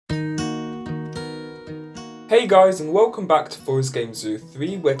Hey guys, and welcome back to Forest Game Zoo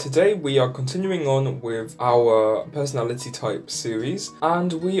 3, where today we are continuing on with our personality type series,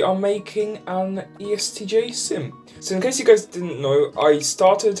 and we are making an ESTJ sim. So in case you guys didn't know, I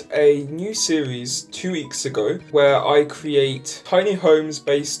started a new series 2 weeks ago where I create tiny homes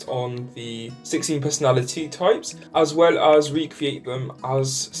based on the 16 personality types, as well as recreate them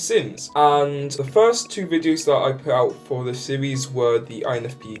as sims. And the first two videos that I put out for the series were the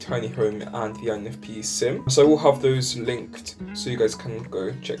INFP tiny home and the INFP sim. So I will have those linked so you guys can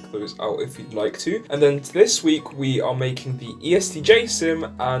go check those out if you'd like to. And then this week we are making the ESTJ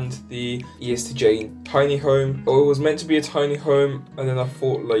sim and the ESTJ tiny home. It was meant to be a tiny home, and then I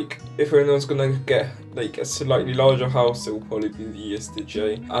thought, like, if anyone's gonna get like a slightly larger house, it will probably be the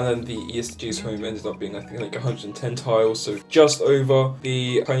ESTJ. And then the ESTJ's home ended up being, I think, like 110 tiles, so just over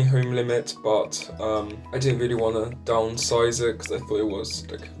the tiny home limit, but I didn't really want to downsize it because I thought it was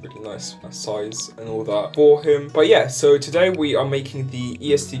like a really nice size and all that for him. But yeah, so today we are making the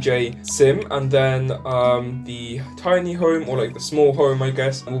ESTJ sim, and then the tiny home, or like the small home I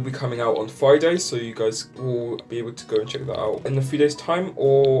guess, will be coming out on Friday, so you guys will be able to go and check that out in a few days time,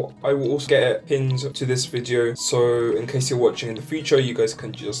 or I will also get it pinned to this video, so in case you're watching in the future you guys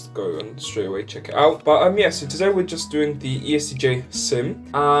can just go and straight away check it out. But yeah, so today we're just doing the ESTJ sim,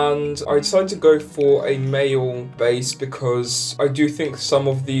 and I decided to go for a male base because I do think some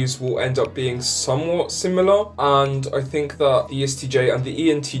of these will end up being somewhat similar, and I think that the ESTJ and the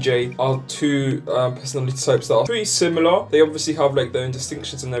ENTJ are two personality types that are pretty similar. They obviously have like their own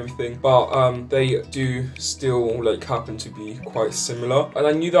distinctions and everything, but they do still like happen to be quite similar. And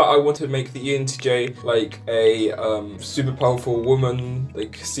I knew that I wanted to make the ENTJ like a super powerful woman,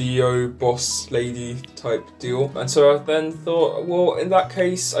 like CEO, boss lady type deal. And so I then thought, well, in that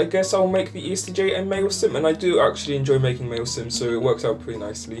case, I guess I'll make the ESTJ a male sim, and I do actually enjoy making male sims, so it worked out pretty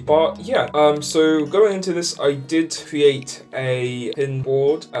nicely. But yeah, so going into this, I did create a pin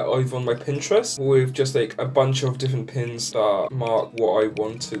board over on my Pinterest with just like a bunch of different pins that mark what I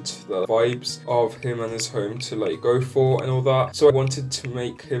wanted the vibes of him and his home to like go for and all that. So I wanted to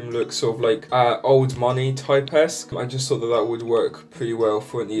make him look sort of like old money type-esque. I just thought that that would work pretty well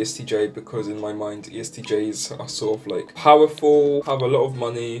for an ESTJ, because in my mind ESTJs are sort of like powerful, have a lot of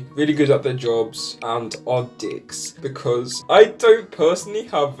money, really good at their jobs, and are dicks, because I don't personally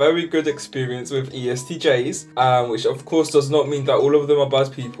have very good experience with ESTJs, which of course does not mean that all of them are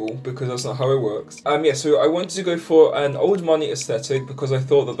bad people, because that's not how it works. Yeah, so I wanted to go for an old money aesthetic because I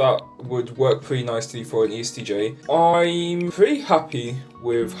thought that that would work pretty nicely for an ESTJ. I'm pretty happy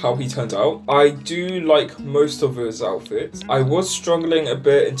with how he turned out. I do like most of his outfits. I was struggling a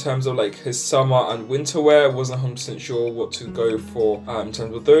bit in terms of like his summer and winter wear. I wasn't 100% sure what to go for in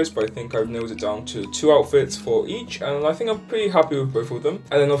terms of those, but I think I've nailed it down to 2 outfits for each, and I think I'm pretty happy with both of them.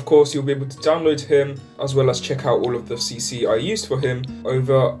 And then of course you'll be able to download him, as well as check out all of the CC I used for him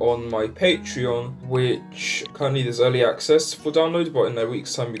over on my Patreon, which currently there's early access for download, but in a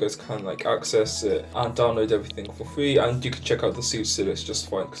week's time you guys can like access it and download everything for free, and you can check out the CC list just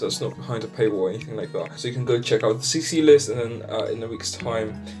fine, because that's not behind a paywall or anything like that. So you can go check out the CC list, and then in a week's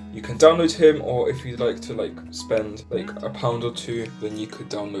time you can download him, or if you'd like to like spend like £1 or 2, then you could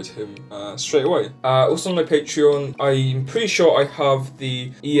download him straight away. Also on my Patreon, I'm pretty sure I have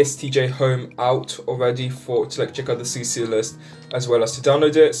the ESTJ home out already to like check out the CC list, as well as to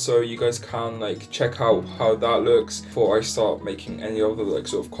download it, so you guys can like check out how that looks before I start making any other like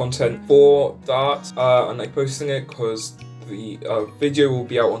sort of content for that and like posting it, because the video will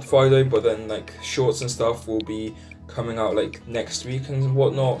be out on Friday, but then like shorts and stuff will be coming out like next week and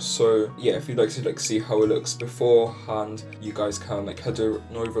whatnot. So yeah, if you'd like to like see how it looks beforehand, you guys can like head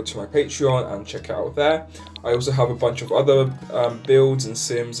over to my Patreon and check it out there. I also have a bunch of other builds and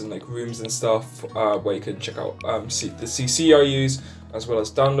sims and like rooms and stuff where you can check out the CC I use, as well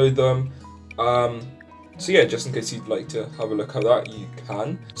as download them. So yeah, just in case you'd like to have a look at that, you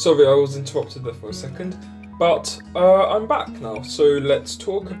can. Sorry, I was interrupted there for a second. But I'm back now, so let's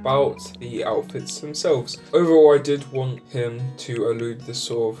talk about the outfits themselves. Overall, I did want him to elude this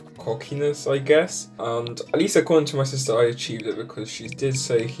sort of cockiness, I guess, and at least according to my sister I achieved it, because she did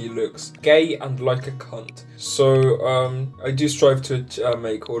say he looks gay and like a cunt. So I do strive to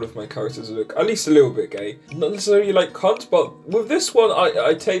make all of my characters look at least a little bit gay. Not necessarily like cunt, but with this one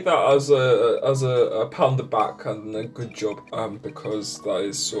I take that as a pat on the back and a good job, because that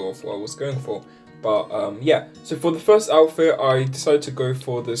is sort of what I was going for. But yeah, so for the first outfit I decided to go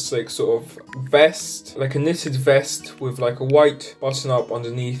for this like sort of vest, like a knitted vest with like a white button up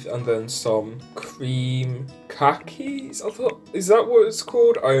underneath, and then some cream khakis. I thought, is that what it's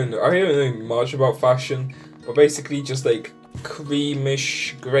called? I don't know much about fashion, but basically just like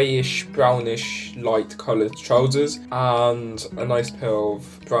creamish, greyish, brownish, light coloured trousers and a nice pair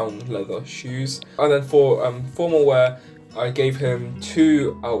of brown leather shoes. And then for formal wear, I gave him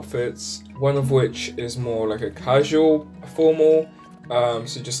 2 outfits, one of which is more like a casual formal,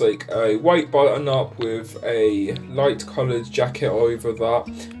 so just like a white button up with a light coloured jacket over that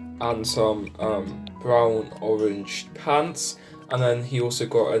and some brown orange pants. And then he also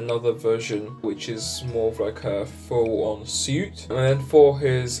got another version which is more of like a full-on suit. And then for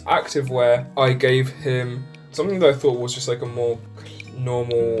his active wear, I gave him something that I thought was just like a more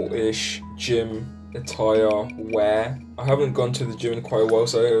normal-ish gym attire wear. I haven't gone to the gym in quite a while,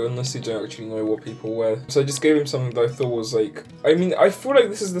 so I honestly don't actually know what people wear. So I just gave him something that I thought was like, I mean, I feel like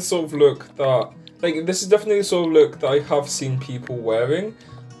this is the sort of look that, like, this is definitely the sort of look that I have seen people wearing.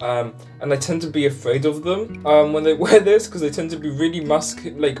 And I tend to be afraid of them when they wear this, because they tend to be really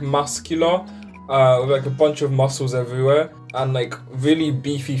muscular, with like a bunch of muscles everywhere and like really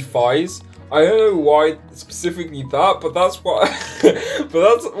beefy thighs. I don't know why specifically that, but that's what but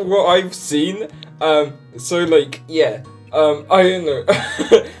that's what I've seen. So like yeah, I don't know.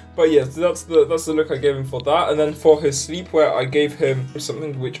 But yeah, so that's the look I gave him for that. And then for his sleepwear, I gave him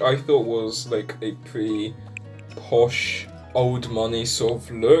something which I thought was like a pretty posh old money sort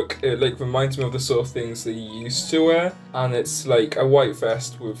of look. It like reminds me of the sort of things that you used to wear, and it's like a white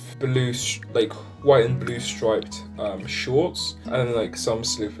vest with blue like white and blue striped shorts, and then like some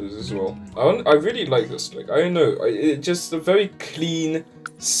slippers as well. I really like this look. I don't know, it's just a very clean,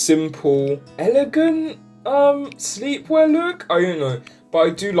 simple, elegant sleepwear look. I don't know, but I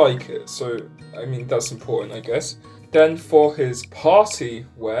do like it, so I mean that's important, I guess. Then for his party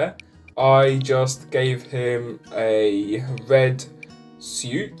wear, I just gave him a red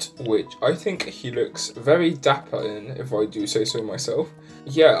suit, which I think he looks very dapper in, if I do say so myself.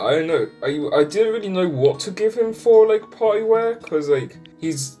 Yeah, I don't know. I didn't really know what to give him for like party wear, because like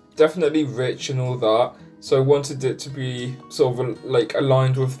he's definitely rich and all that. So I wanted it to be sort of like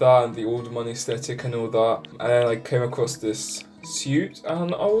aligned with that and the old money aesthetic and all that. And then I came across this suit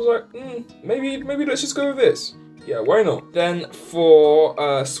and I was like, maybe let's just go with this. Yeah, why not? Then for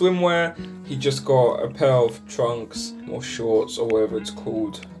swimwear, he just got a pair of trunks or shorts or whatever it's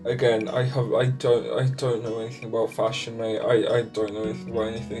called. Again, I don't know anything about fashion, mate. I don't know anything about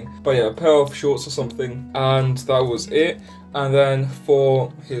anything. But yeah, a pair of shorts or something, and that was it. And then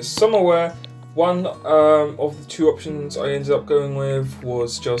for his summer wear, one of the 2 options I ended up going with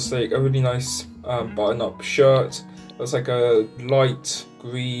was just like a really nice button-up shirt. That's like a light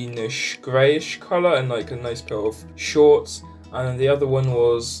greenish greyish colour and like a nice pair of shorts. And then the other one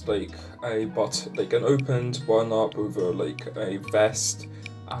was like an opened button up over like a vest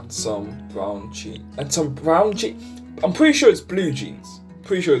and some brown jeans. I'm pretty sure it's blue jeans.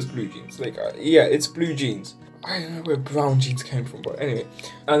 Like yeah, it's blue jeans. I don't know where brown jeans came from, but anyway.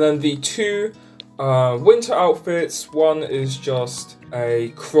 And then the 2 winter outfits, one is just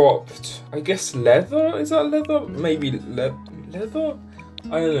a cropped, I guess leather? Is that leather? Maybe leather?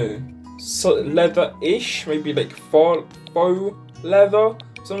 I don't know. So leather-ish, maybe like faux leather,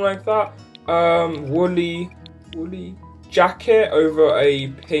 something like that. Woolly jacket over a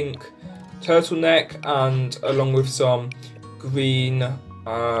pink turtleneck, and along with some green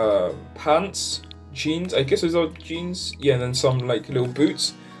pants, jeans. I guess those are jeans. Yeah, and then some like little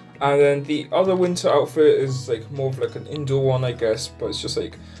boots. And then the other winter outfit is like more of like an indoor one, I guess, but it's just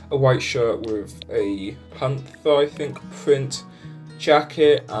like a white shirt with a panther, I think, print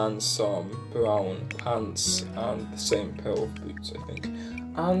jacket and some brown pants and the same pair of boots, I think.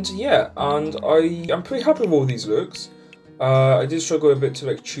 And yeah, and I'm pretty happy with all these looks. I did struggle a bit to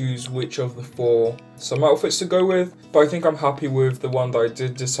like choose which of the 4 some outfits to go with, but I think I'm happy with the one that I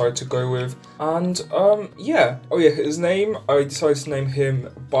did decide to go with. And yeah, oh yeah, his name, I decided to name him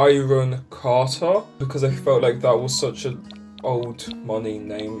Byron Carter because I felt like that was such an old money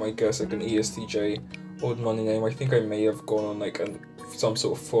name, I guess, like an ESTJ old money name. I think I may have gone on like some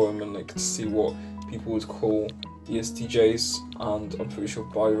sort of forum and like to see what people would call ESTJs, and I'm pretty sure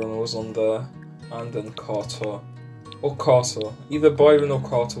Byron was on there, and then Carter. Or Carter. Either Byron or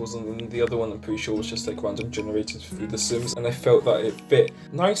Carter was on, and the other one I'm pretty sure was just like random generated through The Sims, and I felt that it fit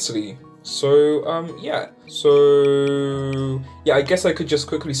nicely. So yeah. So yeah, I guess I could just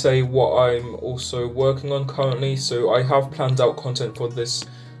quickly say what I'm also working on currently. So I have planned out content for this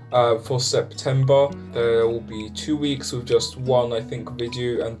for September. There will be 2 weeks with just 1, I think,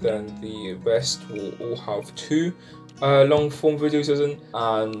 video, and then the rest will all have 2 long form videos,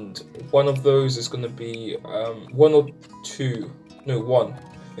 and one of those is going to be 1 or 2, no 1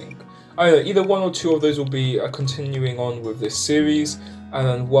 I think, I don't know, either one or two of those will be continuing on with this series, and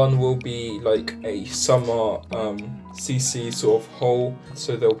then one will be like a summer CC sort of haul,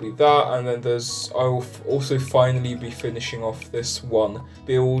 so there'll be that, and then I'll also finally be finishing off this one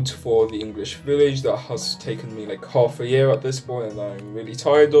build for the English village that has taken me like half a year at this point, and I'm really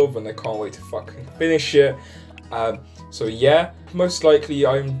tired of, and I can't wait to fucking finish it. So yeah, most likely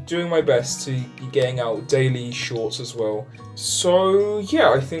I'm doing my best to be getting out daily shorts as well. So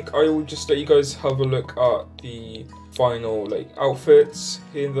yeah, I think I will just let you guys have a look at the final like outfits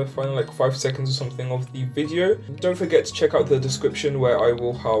here in the final like 5 seconds or something of the video. Don't forget to check out the description where I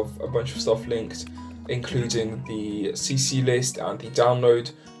will have a bunch of stuff linked, including the CC list and the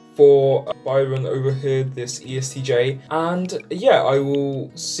download for Byron over here, this ESTJ. And yeah, I will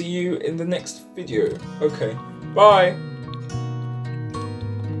see you in the next video. Okay, bye!